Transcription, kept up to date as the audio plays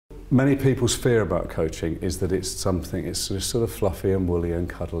Many people's fear about coaching is that it's sort of fluffy and woolly and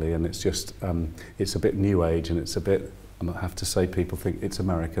cuddly, and it's just, it's a bit new age, and it's a bit, I have to say, people think it's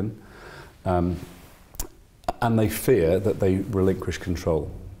American. And they fear that they relinquish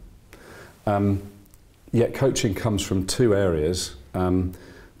control. Yet coaching comes from two areas,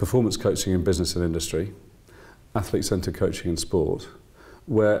 performance coaching in business and industry, athlete-centred coaching in sport,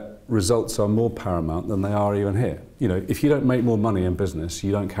 where results are more paramount than they are even here. You know, if you don't make more money in business,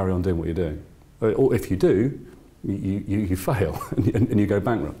 you don't carry on doing what you're doing. Or if you do, you fail and you go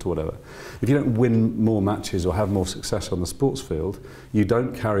bankrupt or whatever. If you don't win more matches or have more success on the sports field, you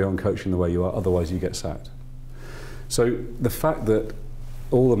don't carry on coaching the way you are, otherwise you get sacked. So the fact that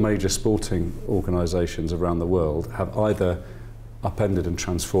all the major sporting organisations around the world have either upended and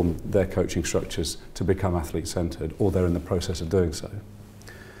transformed their coaching structures to become athlete-centred, or they're in the process of doing so.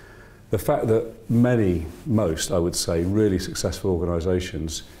 The fact that most, I would say, really successful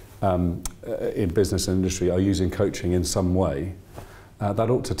organisations in business and industry are using coaching in some way, that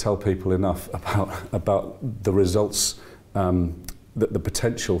ought to tell people enough about the results, the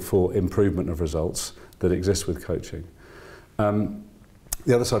potential for improvement of results that exists with coaching.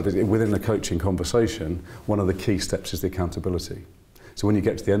 The other side of it, within the coaching conversation, one of the key steps is the accountability. So when you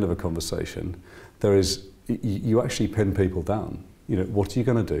get to the end of a conversation, you actually pin people down. You know, what are you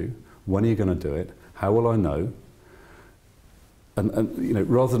going to do? When are you going to do it? How will I know? And you know,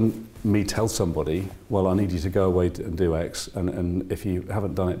 rather than me tell somebody, well, I need you to go away and do X, and if you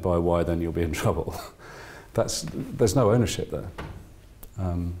haven't done it by Y, then you'll be in trouble. There's no ownership there.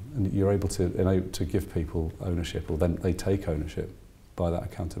 And you're able to give people ownership, or then they take ownership by that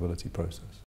accountability process.